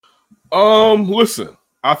Listen,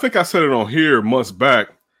 I think I said it on here months back.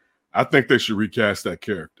 I think they should recast that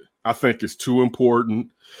character. I think it's too important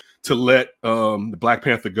to let the Black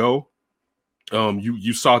Panther go.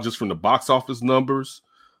 You saw just from the box office numbers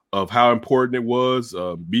of how important it was,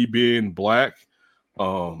 me being black.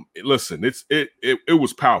 Listen, it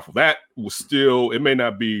was powerful. That was still, it may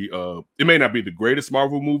not be the greatest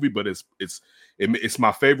Marvel movie, but it's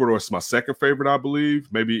my favorite, or it's my second favorite, I believe.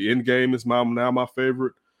 Maybe Endgame is now my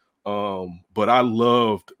favorite. But I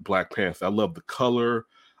loved Black Panther. I love the color.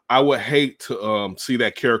 I would hate to see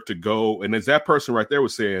that character go. And as that person right there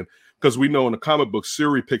was saying, because we know in the comic book,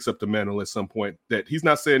 Shuri picks up the mantle at some point, that he's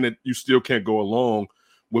not saying that you still can't go along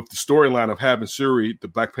with the storyline of having Shuri, the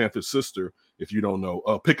Black Panther's sister, if you don't know,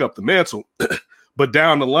 pick up the mantle. But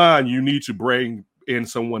down the line, you need to bring in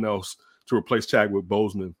someone else to replace Chadwick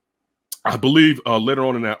Boseman. I believe later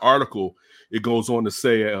on in that article, it goes on to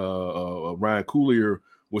say Ryan Coogler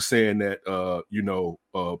was saying that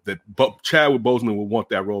that Chadwick Boseman would want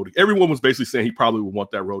that role. Everyone was basically saying he probably would want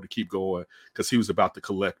that role to keep going because he was about the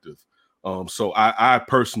collective. So I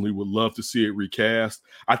personally would love to see it recast.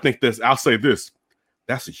 I think I'll say this,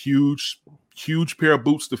 that's a huge pair of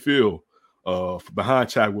boots to fill behind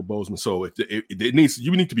Chadwick Boseman. So it needs,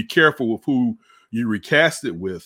 you need to be careful with who you recast it with,